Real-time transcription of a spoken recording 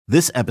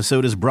This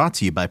episode is brought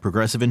to you by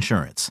Progressive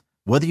Insurance.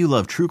 Whether you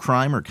love true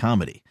crime or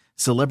comedy,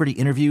 celebrity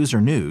interviews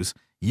or news,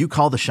 you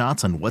call the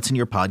shots on what's in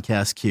your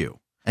podcast queue.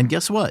 And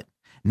guess what?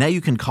 Now you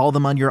can call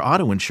them on your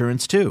auto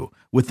insurance too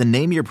with the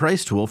Name Your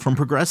Price tool from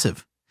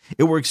Progressive.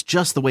 It works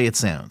just the way it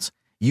sounds.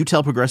 You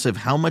tell Progressive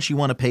how much you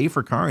want to pay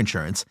for car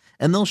insurance,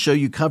 and they'll show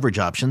you coverage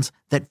options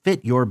that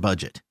fit your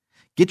budget.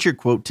 Get your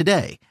quote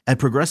today at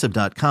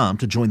Progressive.com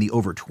to join the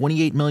over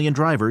 28 million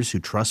drivers who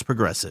trust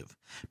Progressive.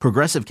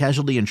 Progressive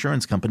Casualty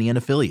Insurance Company and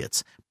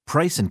Affiliates.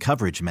 Price and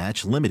coverage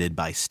match limited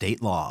by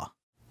state law.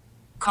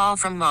 Call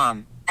from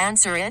mom.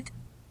 Answer it.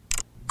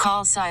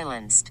 Call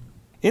silenced.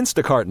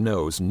 Instacart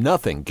knows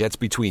nothing gets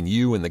between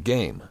you and the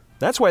game.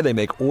 That's why they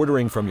make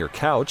ordering from your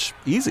couch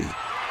easy.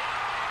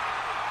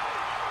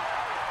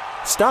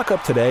 Stock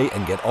up today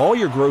and get all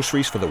your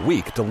groceries for the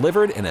week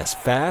delivered in as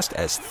fast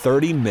as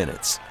 30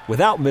 minutes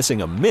without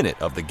missing a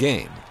minute of the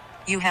game.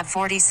 You have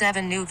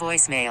 47 new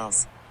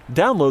voicemails.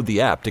 Download the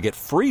app to get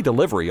free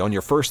delivery on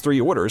your first 3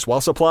 orders while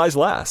supplies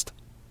last.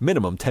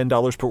 Minimum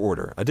 $10 per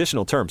order.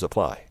 Additional terms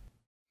apply.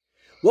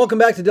 Welcome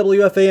back to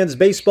WFAN's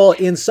Baseball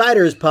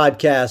Insiders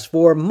podcast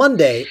for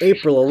Monday,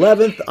 April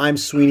 11th. I'm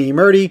Sweeney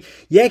Murdy.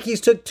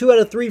 Yankees took 2 out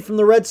of 3 from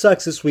the Red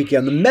Sox this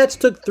weekend. The Mets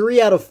took 3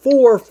 out of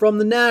 4 from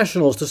the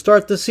Nationals to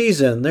start the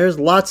season. There's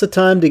lots of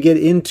time to get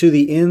into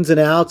the ins and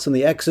outs and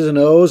the X's and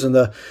O's and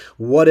the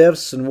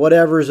what-ifs and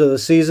whatevers of the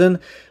season.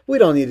 We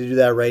don't need to do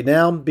that right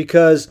now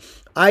because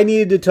I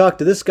needed to talk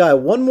to this guy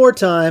one more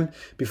time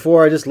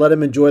before I just let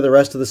him enjoy the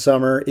rest of the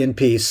summer in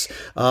peace.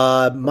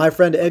 My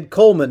friend Ed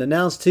Coleman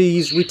announced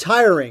he's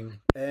retiring,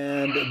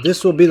 and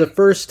this will be the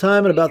first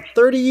time in about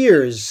 30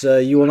 years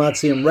you will not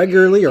see him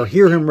regularly or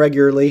hear him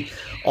regularly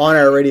on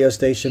our radio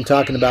station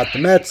talking about the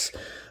Mets.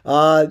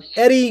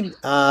 Eddie,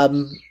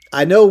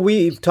 I know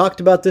we've talked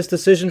about this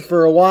decision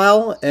for a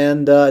while,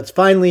 and it's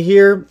finally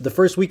here. The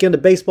first weekend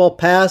of baseball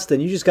passed,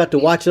 and you just got to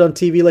watch it on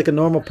TV like a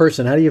normal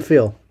person. How do you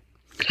feel?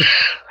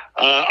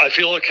 I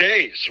feel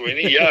okay,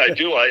 Sweeney. Yeah, I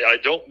do. I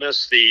don't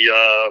miss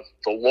the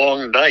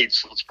long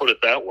nights, let's put it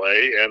that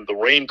way, and the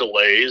rain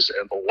delays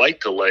and the light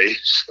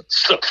delays,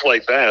 stuff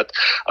like that.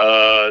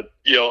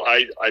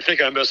 I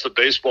think I missed the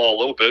baseball a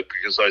little bit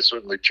because I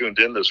certainly tuned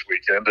in this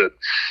weekend. And,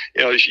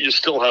 you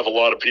still have a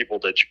lot of people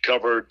that you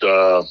covered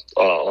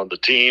on the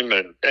team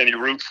and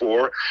you root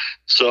for.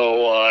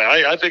 So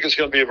I think it's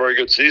going to be a very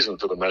good season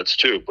for the Mets,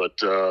 too. But,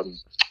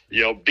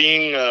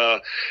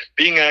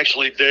 being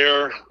actually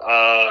there,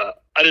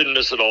 I didn't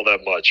miss it all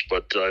that much,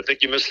 but I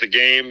think you miss the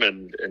game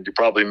and you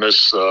probably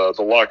miss the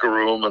locker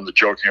room and the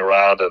joking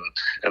around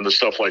and the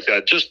stuff like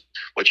that. Just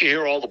what you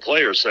hear all the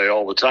players say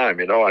all the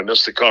time. I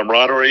miss the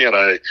camaraderie and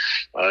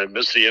I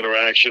miss the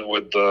interaction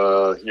with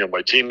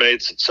my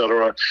teammates, et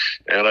cetera.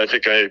 And I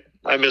think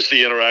I miss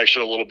the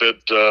interaction a little bit,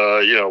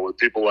 with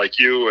people like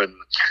you and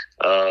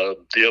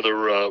the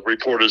other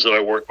reporters that I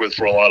worked with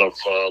for a lot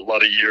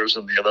of years,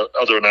 and the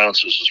other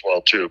announcers as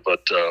well too.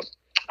 But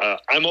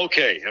I'm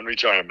okay in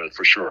retirement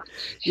for sure.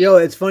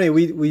 It's funny.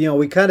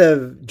 We kind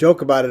of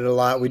joke about it a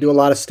lot. We do a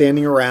lot of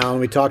standing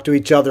around. We talk to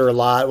each other a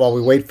lot while we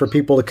wait for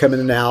people to come in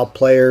and out,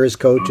 players,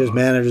 coaches,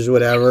 managers,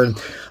 whatever. And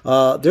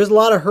there's a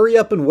lot of hurry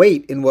up and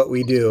wait in what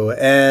we do.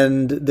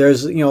 And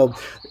there's,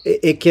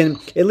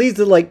 it leads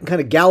to like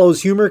kind of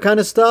gallows humor kind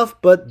of stuff.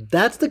 But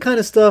that's the kind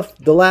of stuff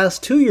the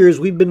last 2 years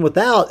we've been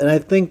without. And I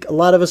think a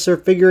lot of us are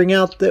figuring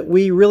out that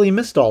we really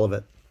missed all of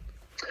it.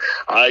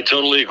 I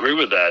totally agree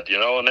with that,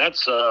 and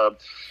that's,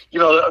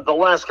 the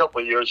last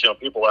couple of years,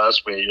 people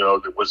ask me,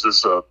 was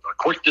this a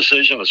quick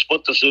decision, a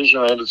split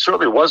decision? And it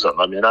certainly wasn't.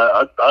 I mean,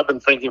 I've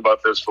been thinking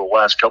about this for the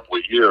last couple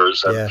of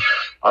years. And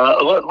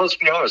let's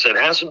be honest, it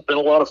hasn't been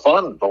a lot of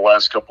fun the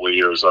last couple of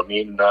years. I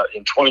mean,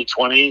 in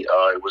 2020,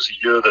 it was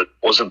a year that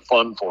wasn't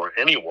fun for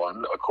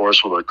anyone, of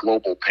course, with a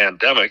global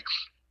pandemic.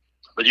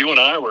 But you and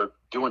I were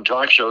doing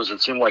talk shows,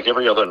 it seemed like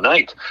every other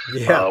night,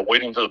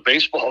 waiting for the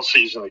baseball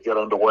season to get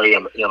underway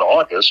in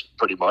August,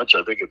 pretty much.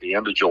 I think at the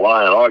end of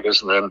July and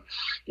August, and then,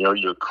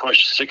 you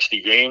crush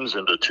 60 games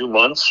into 2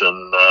 months,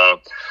 and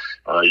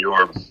you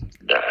were,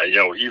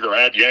 either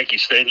at Yankee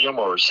Stadium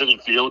or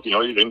Citi Field.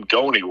 You didn't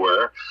go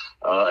anywhere.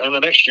 And the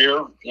next year,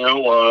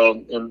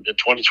 in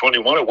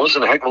 2021, it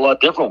wasn't a heck of a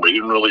lot different. We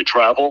didn't really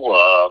travel.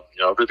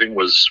 Everything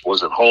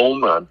was at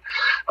home, and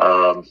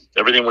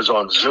everything was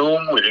on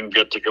Zoom. We didn't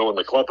get to go in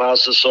the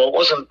clubhouses, so it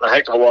wasn't a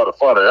heck of a lot of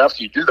fun. And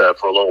after you do that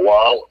for a little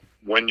while,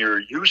 when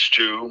you're used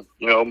to,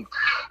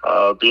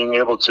 being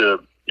able to,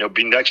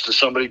 be next to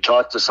somebody,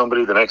 talk to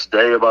somebody the next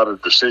day about a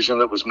decision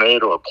that was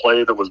made or a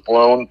play that was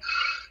blown,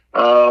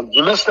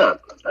 you miss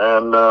that.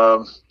 And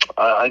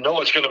I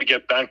know it's going to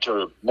get back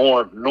to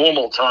more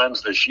normal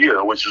times this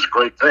year, which is a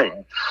great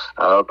thing.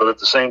 But at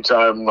the same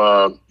time,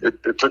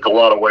 it took a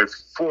lot away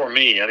for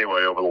me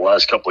anyway over the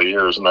last couple of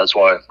years, and that's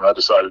why I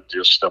decided to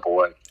just step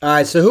away. All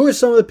right, so who are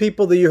some of the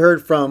people that you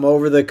heard from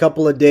over the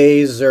couple of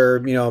days or,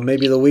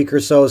 maybe the week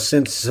or so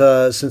since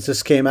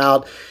this came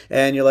out,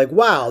 and you're like,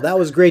 wow, that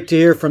was great to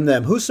hear from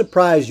them? Who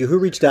surprised you? Who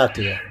reached out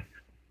to you?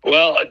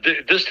 Well,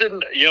 this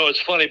didn't,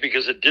 it's funny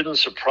because it didn't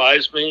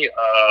surprise me,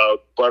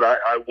 but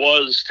I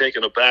was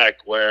taken aback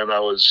when I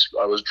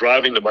was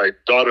driving to my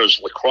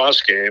daughter's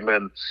lacrosse game,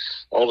 and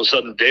all of a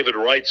sudden David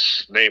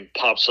Wright's name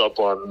pops up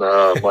on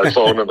my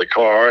phone in the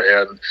car,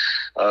 and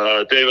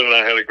David and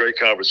I had a great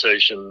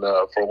conversation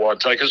for a long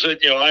time because,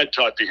 I had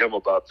talked to him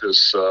about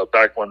this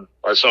back when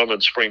I saw him in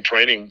spring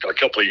training a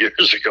couple of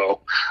years ago.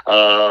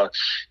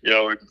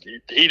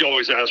 He'd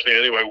always ask me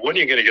anyway, when are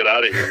you going to get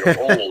out of here?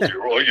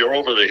 You're old. You're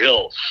over the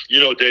hill.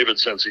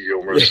 David's sense of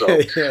humor. So,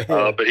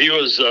 but he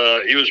was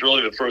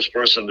really the first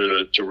person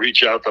to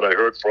reach out that I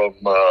heard from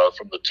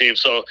the team.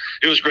 So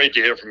it was great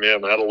to hear from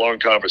him. I had a long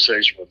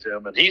conversation with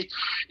him, and he,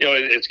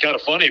 it's kind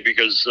of funny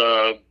because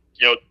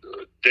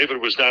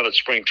David was down at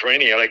spring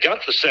training, and I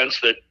got the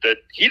sense that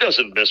he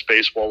doesn't miss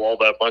baseball all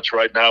that much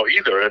right now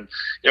either. And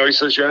he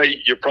says, "Yeah,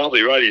 you're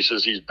probably right." He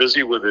says he's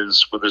busy with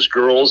his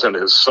girls and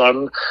his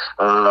son,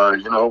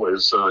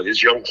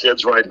 his young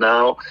kids right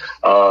now.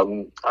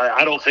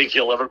 I don't think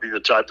he'll ever be the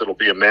type that'll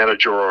be a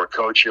manager or a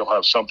coach. He'll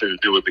have something to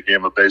do with the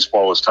game of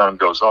baseball as time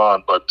goes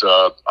on, but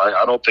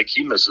I don't think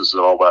he misses it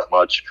all that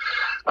much.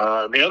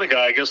 And the other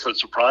guy, I guess, that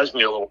surprised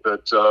me a little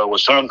bit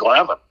was Tom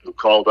Glavine, who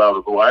called out of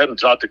the blue. I hadn't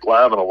talked to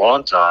Glavine in a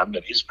long time,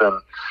 and he's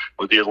been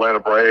with the Atlanta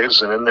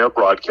Braves and in their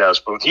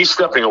broadcast booth. He's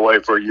stepping away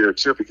for a year,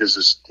 too,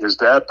 because his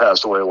dad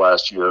passed away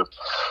last year,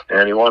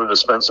 and he wanted to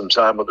spend some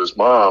time with his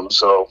mom.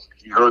 So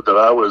he heard that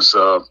I was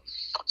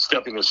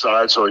stepping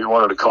aside, so he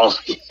wanted to call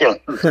me in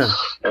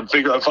and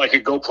figure out if I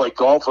could go play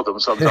golf with him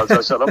sometimes.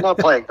 I said, "I'm not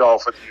playing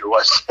golf with you."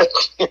 I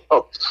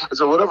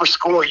said, "Whatever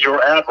score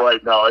you're at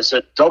right now," I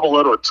said, "double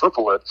it or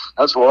triple it.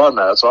 That's where I'm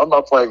at. So I'm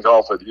not playing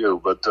golf with you."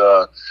 But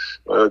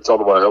I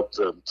told him I hope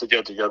to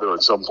get together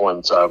at some point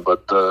in time.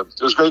 But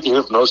it was great to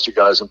hear from those two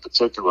guys in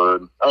particular.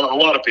 And a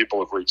lot of people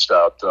have reached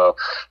out. A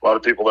lot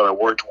of people that I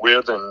worked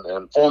with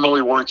and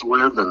formerly worked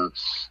with, and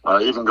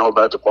even going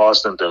back to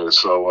Boston days.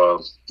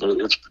 So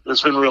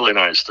it's been really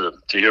nice to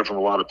hear from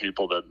a lot of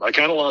people that I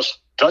kind of lost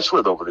touch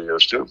with over the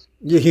years too.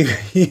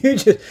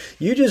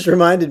 You just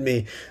reminded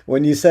me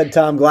when you said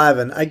Tom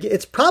Glavine.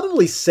 It's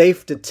probably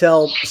safe to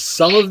tell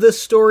some of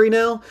this story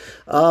now,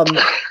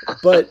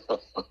 but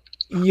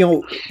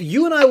you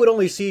and I would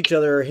only see each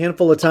other a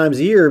handful of times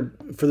a year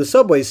for the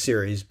Subway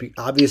Series.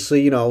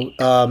 Obviously,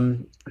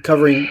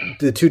 covering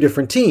the two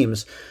different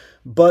teams.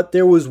 But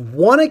there was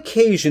one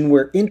occasion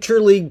where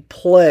interleague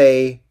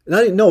play.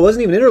 It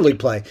wasn't even interleague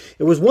play.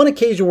 It was one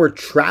occasion where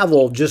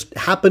travel just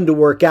happened to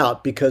work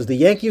out because the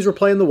Yankees were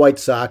playing the White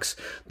Sox.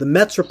 The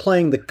Mets were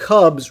playing the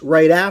Cubs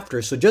right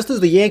after. So just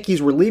as the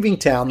Yankees were leaving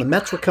town, the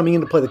Mets were coming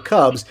in to play the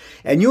Cubs.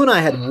 And you and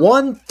I had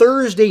one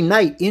Thursday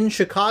night in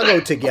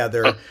Chicago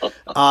together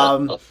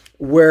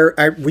where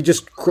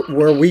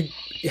we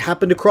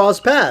happened to cross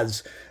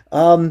paths.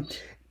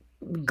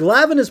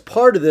 Glavine is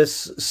part of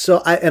this,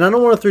 so I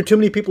don't want to throw too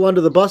many people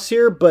under the bus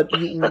here, but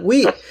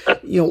we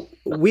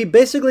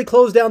basically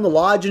closed down the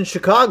lodge in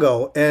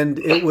Chicago, and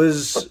it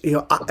was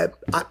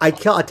I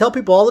tell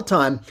people all the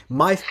time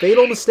my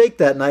fatal mistake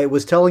that night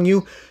was telling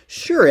you,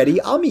 "Sure,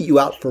 Eddie, I'll meet you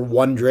out for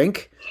one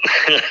drink."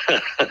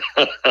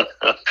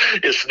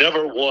 It's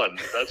never one,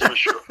 that's for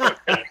sure.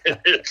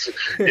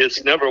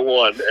 It's never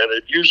one, and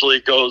it usually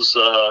goes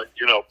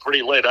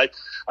pretty late.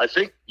 I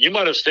think you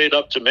might have stayed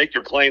up to make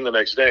your plane the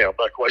next day. I'm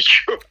not quite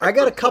sure. I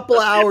got a couple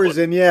of hours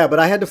in, but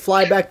I had to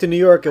fly back to New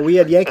York, and we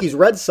had Yankees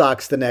Red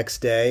Sox the next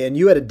day, and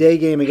you had a day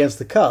game against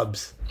the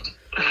Cubs.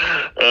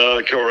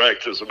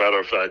 Correct, as a matter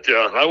of fact.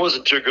 Yeah, I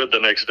wasn't too good the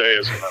next day,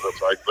 as a matter of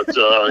fact.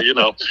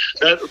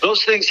 But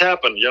those things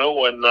happen.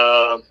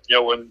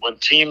 When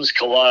teams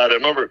collide. I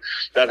remember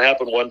that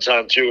happened one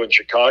time too in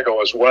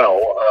Chicago as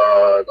well.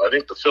 I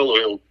think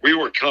we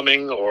were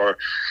coming, or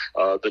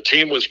the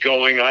team was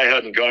going. I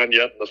hadn't gone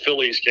yet, and the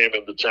Phillies came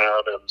into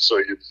town, and so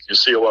you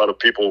see a lot of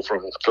people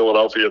from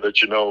Philadelphia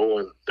that you know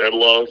and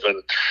love,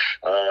 and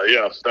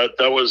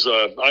that was.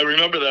 I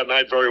remember that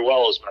night very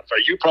well. As a matter of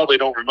fact, you probably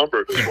don't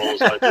remember it as well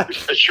as I do,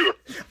 because you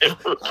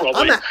were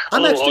probably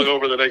I'm actually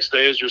over the next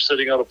day as you're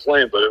sitting on a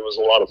plane. But it was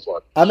a lot of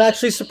fun. I'm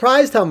actually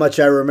surprised how much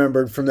I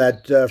remembered from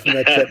that trip.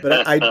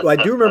 But I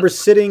do remember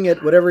sitting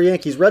at whatever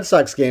Yankees Red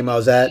Sox game I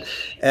was at,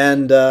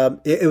 and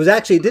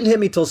it didn't hit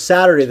me till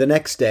Saturday the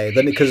next day.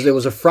 Then because it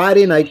was a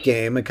Friday night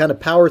game and kind of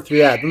powered through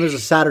that. Then there's a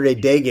Saturday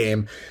day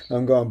game.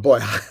 I'm going, boy,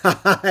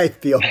 I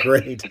feel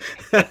great.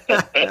 And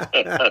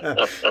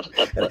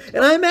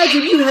I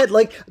imagine you had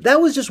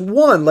that was just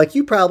one.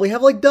 You probably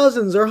have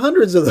dozens or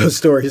hundreds of those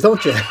stories,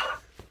 don't you?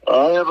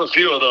 I have a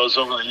few of those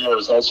over the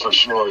years, that's for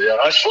sure. Yeah,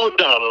 I slowed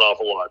down an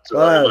awful lot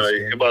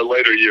in my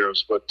later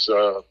years. But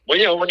when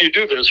you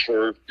do this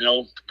for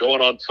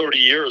going on 30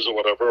 years or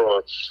whatever,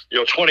 or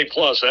 20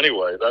 plus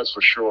anyway, that's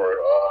for sure.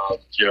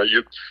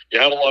 You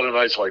have a lot of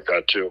nights like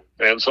that too,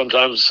 and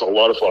sometimes a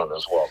lot of fun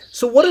as well.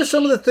 So, what are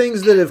some of the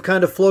things that have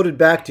kind of floated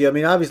back to you? I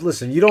mean, obviously,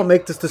 listen, you don't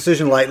make this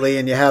decision lightly,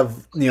 and you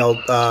have a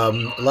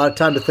lot of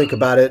time to think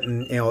about it,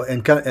 and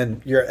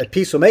and you're at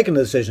peace with making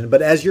the decision.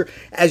 But as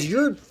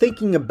you're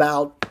thinking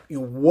about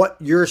what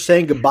you're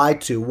saying goodbye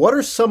to, what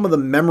are some of the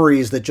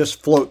memories that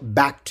just float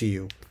back to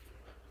you?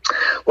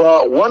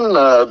 Well, one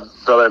that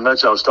I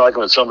mentioned, I was talking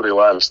with somebody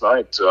last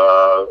night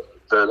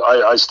that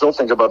I still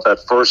think about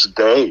that first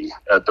day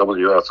at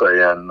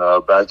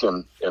WFAN back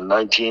in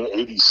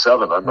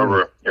 1987. I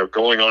remember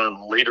going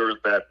on later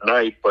that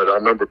night, but I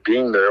remember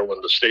being there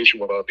when the station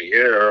went on the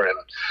air and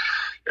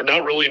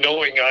not really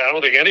knowing, I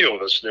don't think any of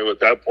us knew at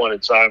that point in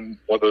time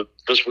whether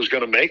this was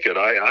going to make it.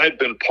 I had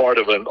been part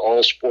of an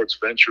all-sports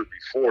venture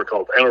before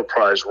called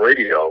Enterprise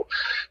Radio,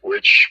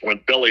 which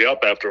went belly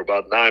up after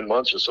about 9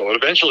 months or so. It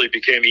eventually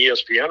became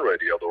ESPN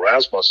Radio. The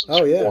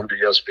Rasmussens formed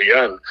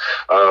ESPN,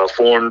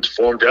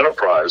 formed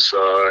Enterprise,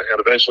 and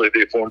eventually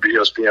they formed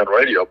ESPN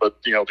Radio.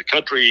 But, the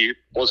country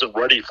wasn't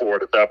ready for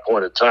it at that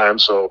point in time,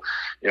 so,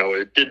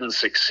 it didn't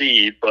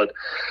succeed. But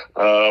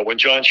when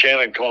John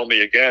Shannon called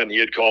me again, he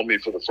had called me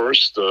for the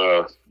first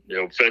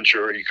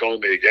venture. He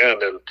called me again,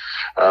 and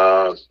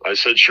I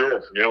said,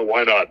 sure,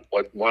 why not?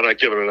 Why not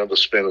give it another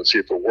spin and see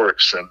if it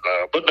works? And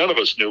but none of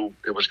us knew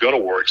it was going to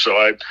work. So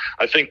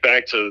I think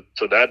back to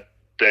that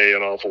day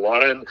an awful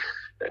lot,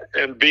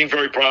 and being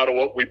very proud of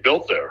what we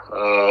built there,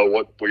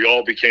 what we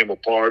all became a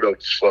part of,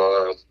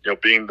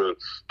 being the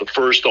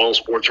first all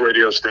sports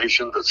radio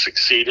station that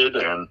succeeded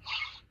and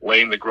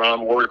laying the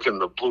groundwork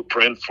and the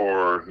blueprint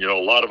for,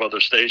 a lot of other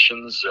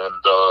stations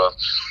and,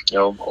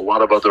 a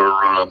lot of other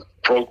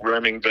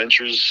programming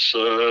ventures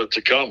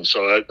to come.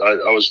 So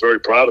I was very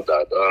proud of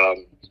that.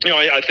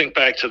 I think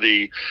back to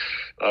the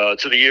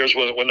years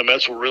when the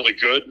Mets were really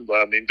good.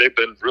 I mean, they've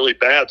been really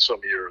bad some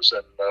years,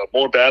 and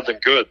more bad than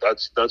good.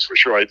 That's for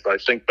sure. I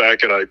think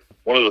back, and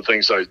one of the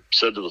things I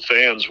said to the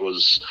fans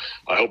was,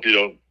 I hope you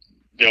don't.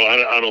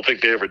 I don't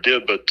think they ever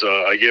did, but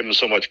I gave them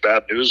so much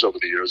bad news over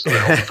the years that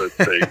I hope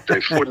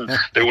that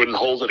they wouldn't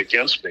hold it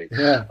against me.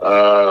 Yeah.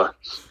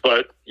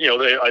 But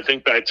I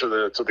think back to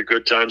the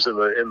good times in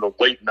the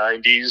late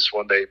 '90s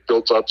when they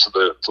built up to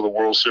the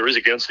World Series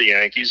against the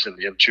Yankees in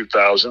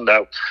 2000.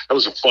 That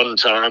was a fun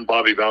time.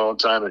 Bobby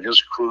Valentine and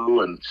his crew,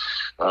 and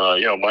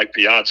Mike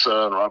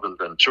Piazza and Robin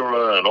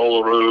Ventura and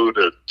Olerud,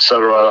 et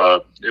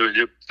cetera.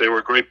 They were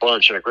a great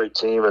bunch and a great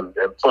team and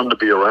fun to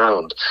be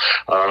around.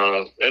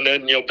 And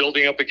then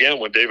building up again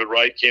when David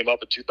Wright came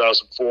up in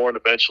 2004, and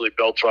eventually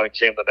Beltran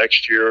came the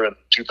next year in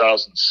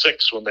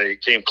 2006 when they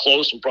came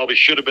close and probably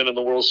should have been in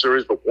the World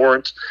Series but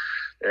weren't.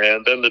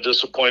 And then the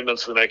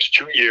disappointments the next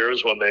 2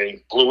 years when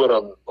they blew it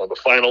on the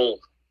final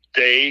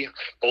day,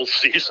 both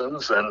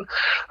seasons, and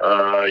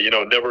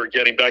never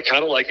getting back,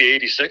 kind of like the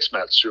 '86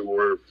 Mets, who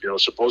were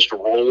supposed to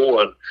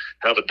roll and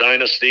have a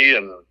dynasty,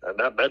 and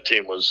that Met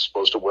team was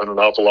supposed to win an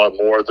awful lot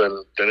more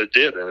than it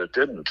did, and it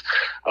didn't.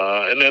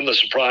 And then the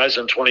surprise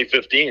in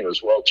 2015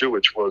 as well too,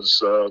 which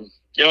was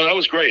that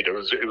was great. It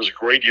was a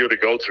great year to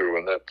go through,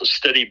 and that the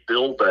steady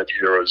build that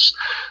year as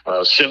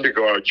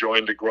Syndergaard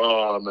joined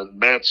DeGrom and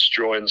Mets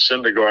joined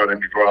Syndergaard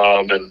and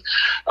DeGrom, and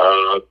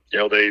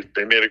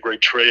they made a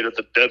great trade at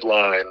the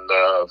deadline.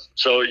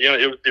 So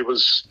it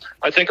was.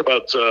 I think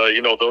about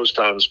those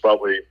times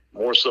probably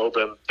more so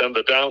than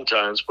the down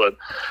times, but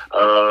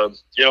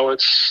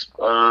it's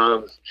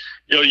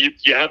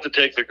you have to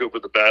take the good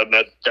with the bad,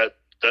 and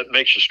that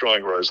makes you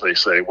stronger, as they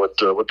say. What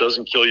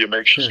doesn't kill you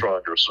makes you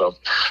stronger. So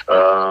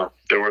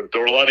there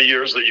were a lot of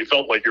years that you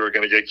felt like you were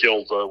going to get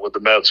killed with the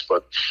Mets,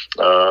 but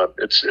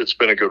it's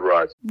been a good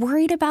ride.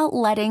 Worried about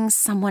letting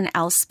someone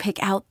else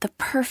pick out the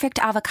perfect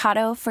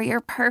avocado for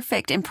your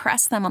perfect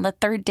impress them on the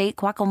third date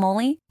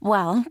guacamole?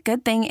 Well,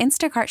 good thing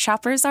Instacart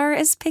shoppers are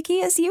as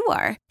picky as you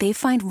are. They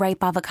find ripe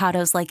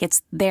avocados like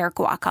it's their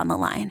guac on the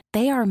line.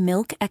 They are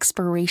milk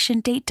expiration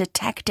date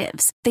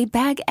detectives. They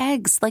bag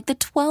eggs like the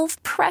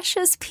 12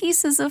 precious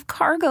pieces of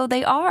cargo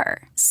they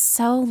are.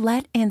 So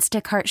let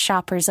Instacart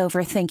shoppers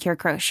overthink your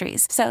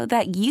groceries so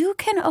that you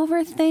can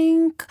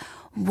overthink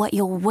what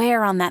you'll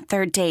wear on that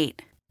third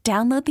date.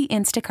 Download the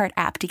Instacart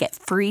app to get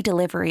free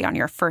delivery on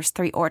your first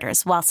 3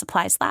 orders while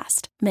supplies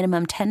last.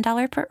 Minimum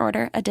 $10 per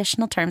order.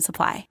 Additional terms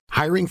apply.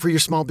 Hiring for your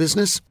small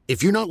business?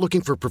 If you're not looking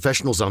for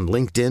professionals on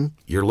LinkedIn,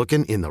 you're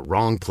looking in the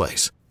wrong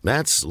place.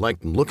 That's like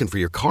looking for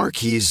your car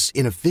keys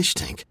in a fish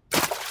tank.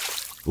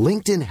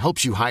 LinkedIn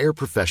helps you hire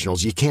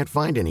professionals you can't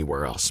find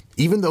anywhere else,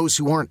 even those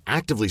who aren't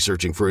actively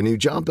searching for a new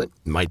job but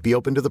might be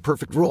open to the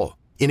perfect role.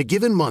 In a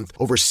given month,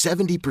 over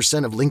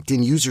 70% of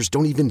LinkedIn users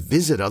don't even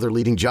visit other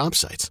leading job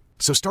sites.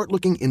 So start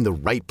looking in the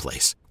right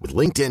place. With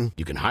LinkedIn,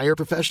 you can hire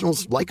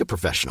professionals like a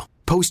professional.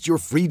 Post your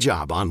free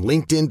job on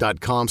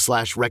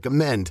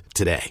linkedin.com/recommend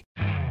today.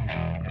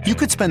 You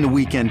could spend the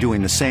weekend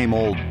doing the same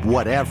old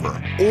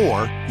whatever,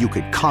 or you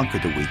could conquer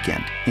the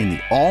weekend in the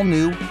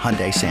all-new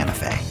Hyundai Santa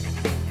Fe.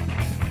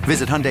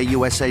 Visit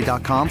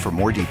HyundaiUSA.com for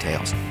more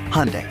details.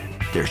 Hyundai,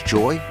 there's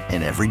joy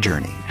in every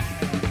journey.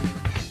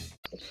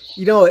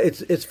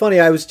 It's funny.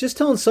 I was just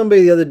telling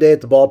somebody the other day at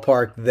the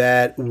ballpark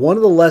that one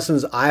of the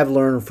lessons I've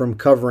learned from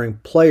covering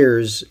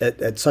players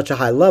at such a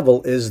high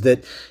level is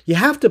that you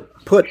have to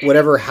put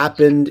whatever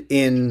happened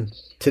in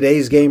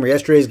today's game or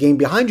yesterday's game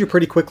behind you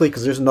pretty quickly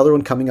because there's another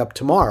one coming up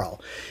tomorrow.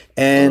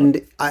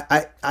 And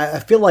I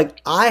feel like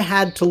I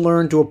had to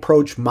learn to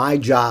approach my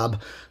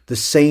job the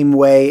same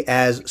way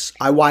as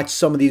I watch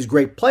some of these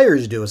great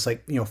players do. It's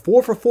like,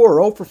 4 for 4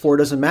 or 0 for 4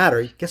 doesn't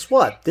matter. Guess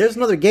what? There's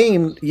another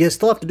game. You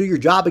still have to do your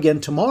job again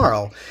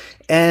tomorrow.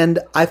 And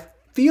I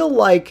feel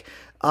like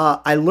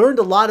I learned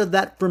a lot of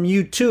that from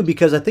you too,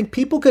 because I think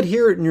people could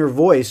hear it in your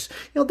voice.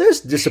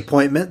 There's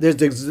disappointment,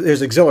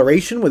 there's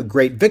exhilaration with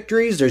great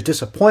victories, there's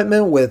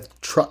disappointment with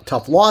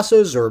tough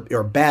losses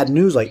or bad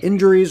news like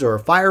injuries or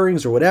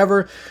firings or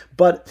whatever.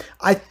 But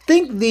I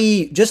think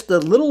just the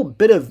little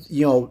bit of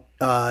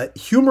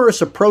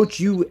humorous approach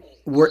you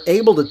were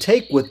able to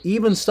take with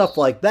even stuff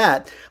like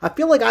that, I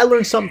feel like I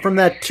learned something from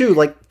that too.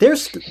 Like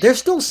there's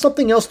still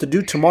something else to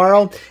do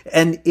tomorrow,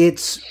 and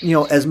it's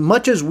as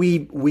much as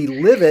we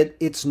live it,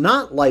 it's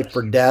not life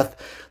or death.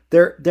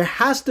 There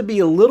has to be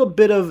a little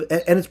bit of,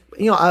 and it's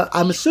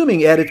I'm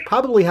assuming, Ed, it's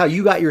probably how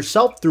you got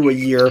yourself through a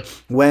year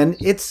when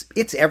it's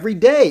every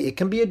day. It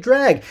can be a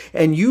drag,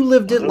 and you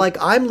lived it like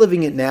I'm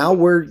living it now,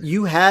 where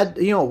you had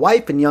a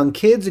wife and young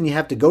kids, and you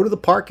have to go to the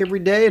park every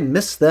day and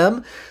miss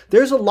them.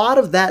 There's a lot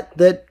of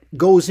that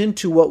goes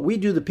into what we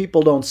do that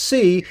people don't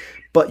see,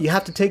 but you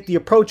have to take the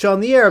approach on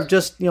the air of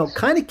just,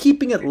 kind of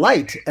keeping it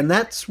light. And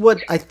that's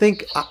what I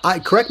think,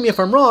 correct me if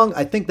I'm wrong,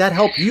 I think that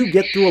helped you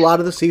get through a lot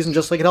of the season,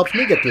 just like it helps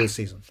me get through the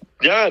season.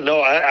 Yeah,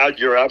 no,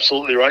 you're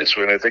absolutely right,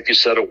 Swin. I think you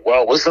said it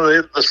well. Listen,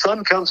 the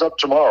sun comes up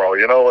tomorrow,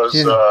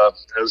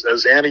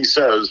 as Annie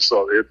says,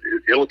 so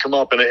it'll come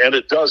up, and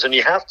it does, and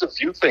you have to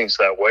view things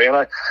that way.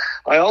 And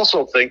I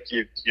also think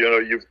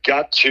you've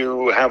got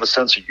to have a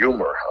sense of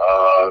humor.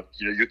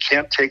 You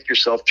can't take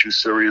yourself too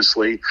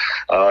seriously.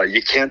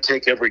 You can't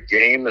take every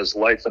game as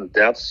life and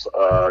death.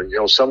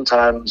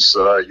 Sometimes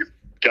you've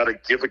got to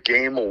give a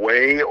game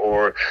away,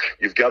 or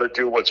you've got to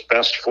do what's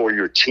best for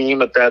your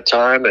team at that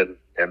time, and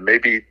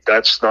maybe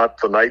that's not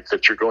the night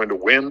that you're going to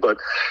win, but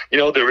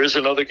there is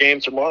another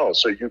game tomorrow,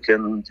 so you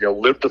can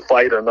live to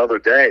fight another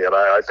day. And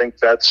I think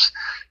that's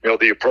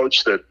the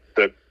approach that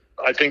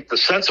I think the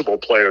sensible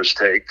players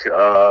take.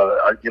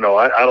 I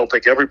don't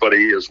think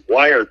everybody is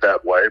wired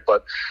that way,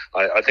 but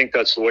I think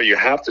that's the way you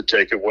have to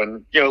take it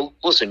when,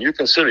 listen, you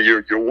consider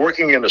you're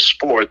working in a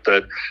sport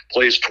that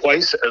plays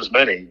twice as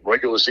many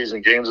regular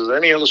season games as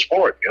any other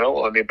sport.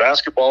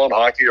 Basketball and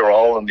hockey are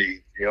all in the,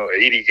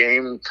 80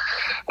 game,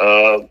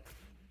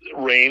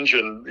 range,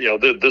 and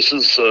this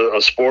is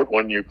a sport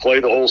when you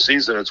play the whole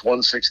season, it's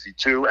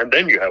 162, and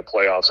then you have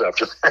playoffs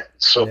after that.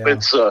 So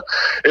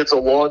it's a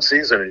long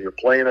season, and you're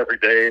playing every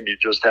day, and you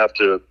just have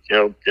to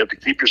you have to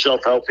keep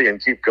yourself healthy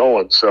and keep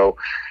going. So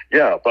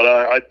but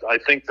I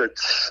think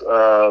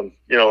that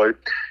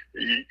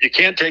you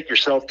can't take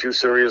yourself too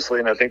seriously,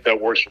 and I think that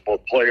works for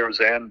both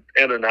players and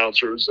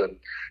announcers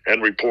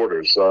and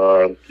reporters.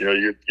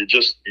 You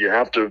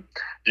have to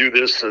view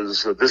this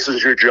as this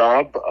is your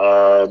job.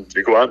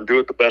 You go out and do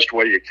it the best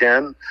way you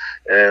can,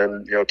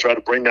 and try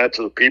to bring that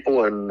to the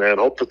people, and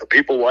hope that the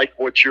people like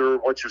what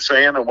you're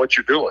saying and what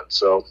you're doing.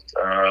 So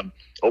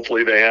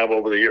hopefully they have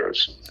over the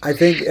years. I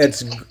think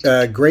it's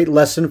a great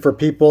lesson for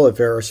people. If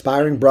they're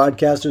aspiring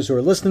broadcasters who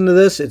are listening to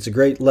this, it's a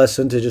great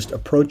lesson to just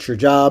approach your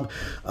job.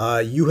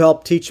 You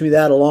helped teach me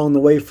that along the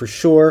way for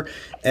sure.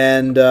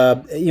 And,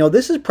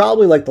 this is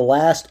probably like the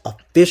last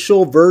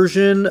official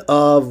version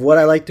of what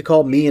I like to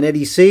call Me and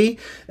Eddie C.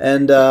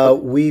 And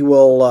we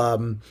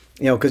will...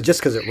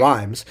 because it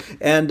rhymes.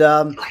 And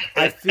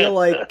I feel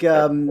like,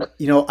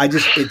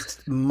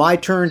 it's my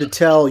turn to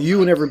tell you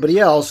and everybody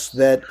else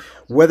that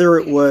whether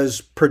it was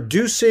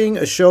producing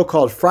a show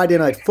called Friday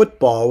Night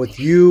Football with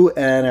you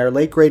and our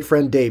late great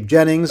friend Dave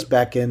Jennings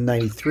back in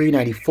 93,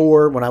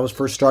 94, when I was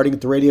first starting at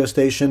the radio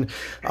station,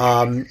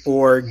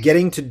 or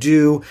getting to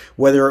do,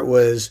 whether it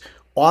was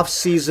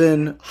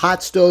off-season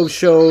hot stove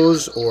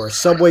shows or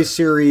Subway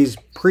Series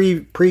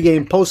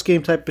pre-game,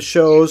 post-game type of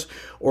shows,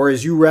 or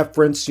as you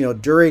referenced,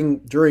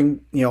 during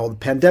the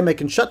pandemic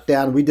and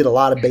shutdown, we did a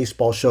lot of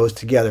baseball shows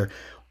together.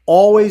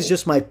 Always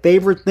just my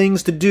favorite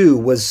things to do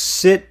was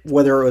sit,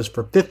 whether it was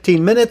for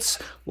 15 minutes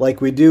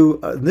like we do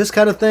this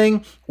kind of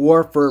thing,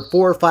 or for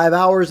 4 or 5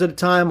 hours at a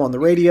time on the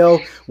radio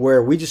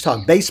where we just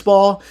talk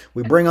baseball.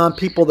 We bring on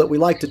people that we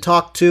like to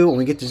talk to, and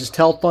we get to just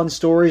tell fun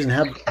stories and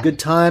have a good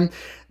time.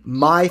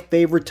 My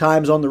favorite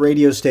times on the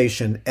radio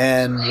station,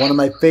 and one of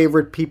my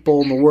favorite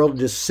people in the world to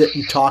just sit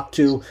and talk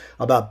to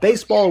about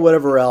baseball or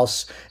whatever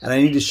else, and I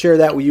need to share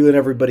that with you and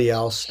everybody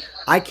else.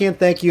 I can't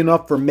thank you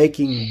enough for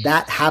making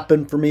that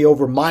happen for me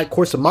over my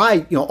course of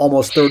my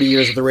almost 30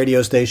 years at the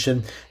radio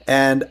station,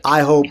 and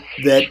I hope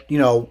that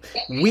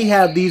we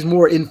have these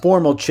more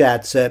informal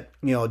chats at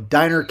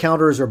diner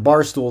counters or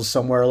bar stools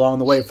somewhere along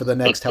the way for the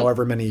next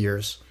however many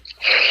years.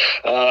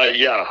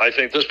 I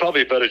think there's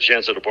probably a better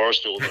chance at a bar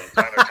stool than a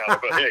diner counter.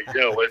 But hey,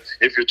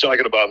 if you're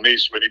talking about me,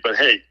 Smitty, but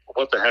hey,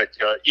 what the heck?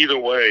 Either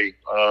way,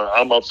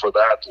 I'm up for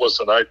that.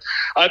 Listen,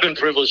 I've been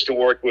privileged to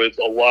work with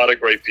a lot of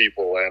great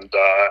people, and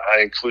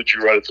I include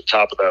you right at the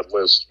top of that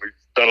list.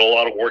 done a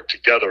lot of work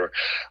together,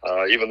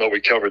 even though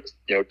we covered,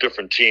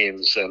 different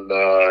teams,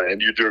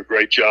 and you do a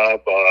great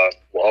job.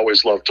 We'll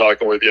always love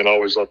talking with you and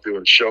always love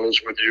doing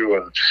shows with you.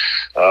 And,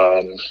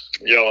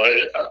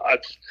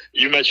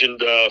 you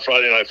mentioned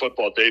Friday Night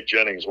Football. Dave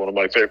Jennings, one of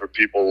my favorite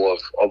people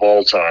of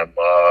all time.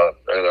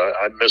 And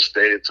I miss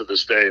Dave to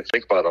this day and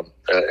think about him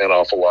an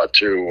awful lot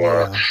too.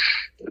 Yeah.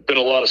 There's been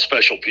a lot of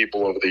special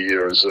people over the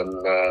years, and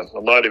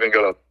I'm not even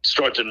going to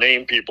start to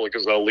name people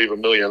because I'll leave a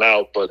million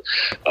out. But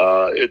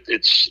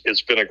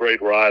it's been a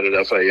great ride at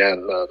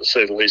FAN, to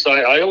say the least.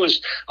 I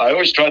always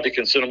tried to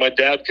consider. My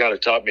dad kind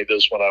of taught me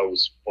this when I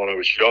was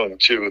young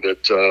too.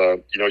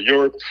 That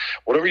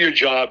whatever your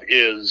job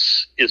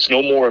is, it's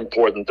no more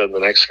important than the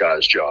next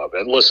guy's job.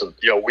 And listen,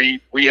 we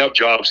have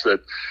jobs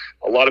that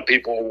a lot of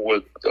people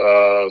would,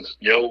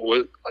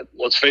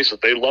 let's face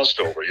it, they lust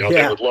over.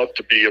 They would love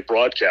to be a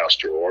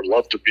broadcaster or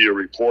love to be a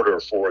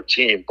reporter for a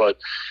team. But,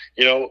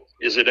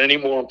 is it any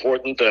more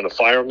important than a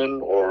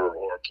fireman or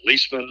a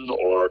policeman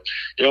or,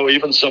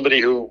 even somebody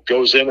who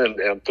goes in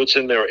and puts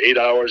in their 8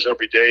 hours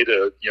every day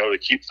to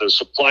keep the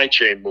supply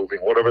chain moving,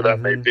 whatever that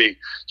may be?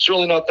 It's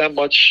really not that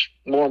much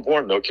more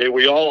important. Okay,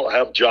 we all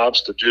have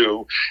jobs to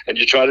do, and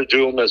you try to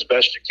do them as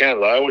best you can.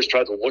 And I always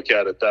try to look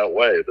at it that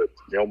way, that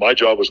my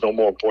job was no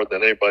more important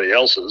than anybody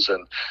else's,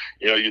 and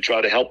you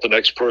try to help the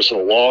next person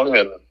along,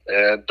 and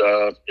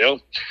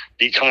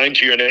be kind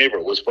to your neighbor.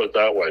 Let's put it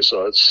that way.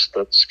 So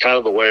that's kind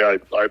of the way I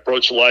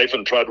approach life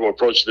and try to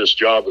approach this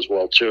job as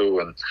well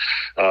too.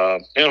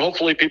 And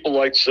hopefully people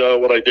liked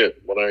what I did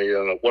when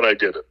I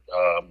did it.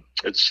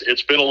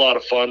 It's been a lot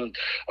of fun.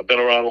 I've been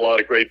around a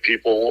lot of great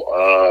people.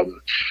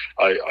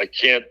 I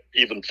can't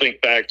even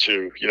think back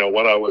to,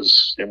 when I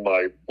was in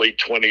my late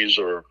 20s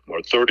or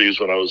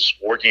 30s when I was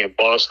working in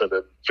Boston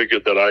and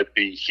figured that I'd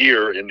be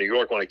here in New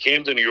York. When I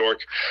came to New York,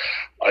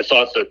 I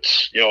thought that,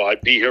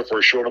 I'd be here for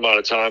a short amount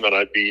of time and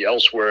I'd be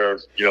elsewhere,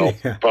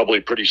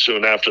 probably pretty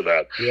soon after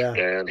that. Yeah.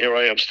 And here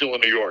I am still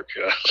in New York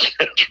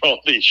after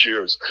all these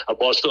years. I'm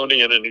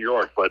Bostonian in New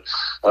York, but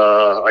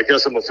I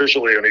guess I'm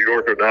officially a New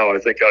Yorker now. I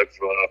think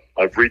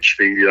I've reached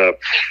the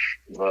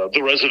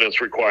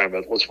residence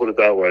requirement. Let's put it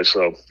that way.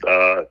 So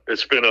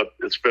it's been a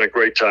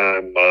great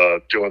time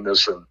doing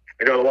this, and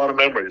I got a lot of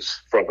memories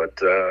from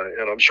it.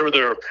 And I'm sure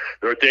there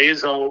are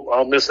days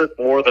I'll miss it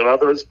more than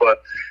others,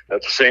 but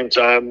at the same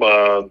time,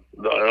 I'm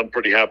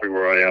pretty happy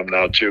where I am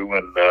now too,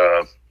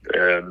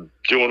 and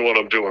doing what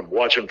I'm doing,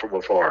 watching from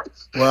afar.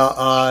 Well,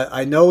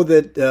 I know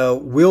that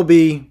we'll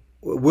be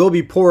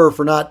poorer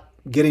for not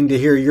getting to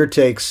hear your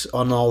takes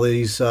on all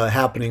these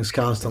happenings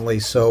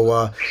constantly.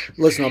 So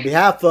listen, on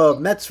behalf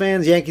of Mets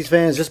fans, Yankees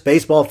fans, just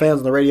baseball fans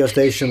on the radio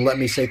station, let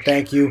me say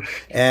thank you.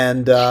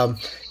 And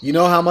you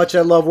know how much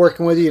I love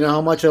working with you. You know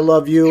how much I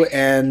love you.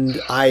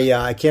 And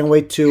I can't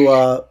wait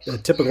to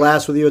tip a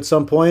glass with you at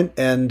some point.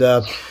 And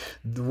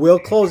we'll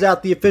close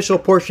out the official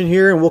portion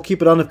here, and we'll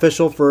keep it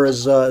unofficial for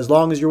as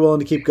long as you're willing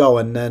to keep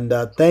going. And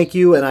thank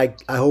you, and I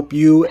hope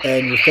you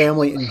and your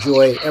family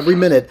enjoy every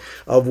minute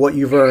of what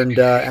you've earned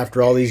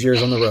after all these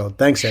years on the road.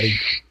 Thanks, Eddie.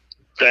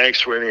 Thanks,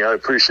 Sweeney. I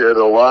appreciate it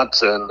a lot,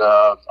 and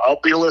I'll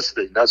be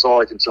listening. That's all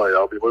I can tell you.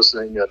 I'll be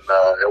listening, and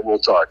we'll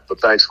talk.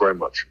 But thanks very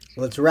much.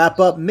 Let's wrap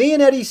up me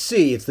and Eddie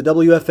C. It's the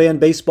WFAN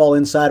Baseball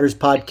Insiders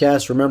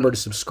podcast. Remember to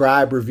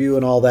subscribe, review,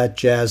 and all that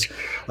jazz.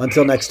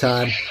 Until next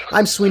time,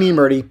 I'm Sweeney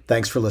Murdy.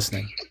 Thanks for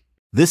listening.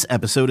 This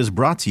episode is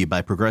brought to you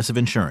by Progressive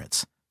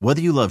Insurance.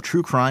 Whether you love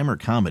true crime or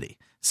comedy,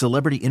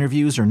 celebrity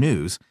interviews or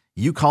news,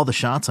 you call the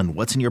shots on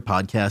what's in your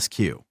podcast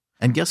queue.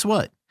 And guess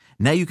what?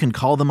 Now you can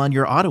call them on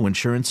your auto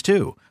insurance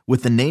too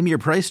with the Name Your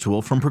Price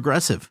tool from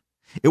Progressive.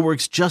 It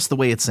works just the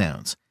way it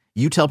sounds.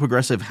 You tell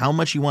Progressive how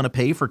much you want to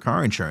pay for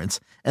car insurance,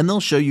 and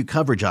they'll show you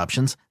coverage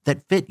options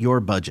that fit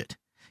your budget.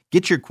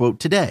 Get your quote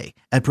today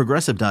at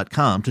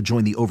Progressive.com to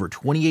join the over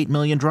 28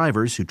 million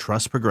drivers who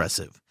trust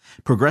Progressive.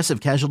 Progressive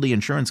Casualty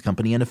Insurance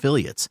Company and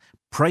Affiliates.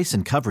 Price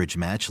and coverage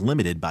match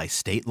limited by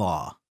state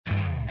law.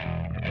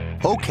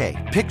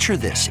 Okay, picture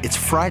this. It's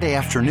Friday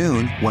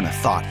afternoon when a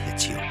thought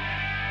hits you.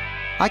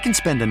 I can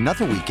spend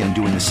another weekend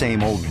doing the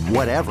same old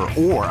whatever,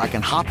 or I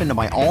can hop into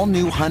my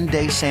all-new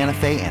Hyundai Santa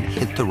Fe and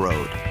hit the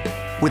road.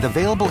 With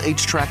available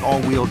H-Track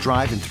all-wheel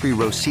drive and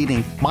 3-row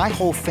seating, my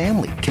whole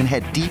family can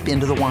head deep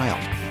into the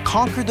wild.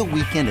 Conquer the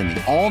weekend in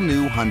the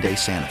all-new Hyundai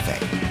Santa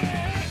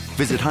Fe.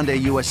 Visit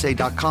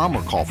HyundaiUSA.com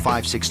or call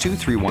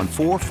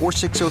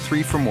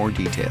 562-314-4603 for more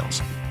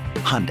details.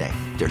 Hyundai,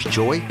 there's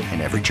joy in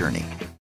every journey.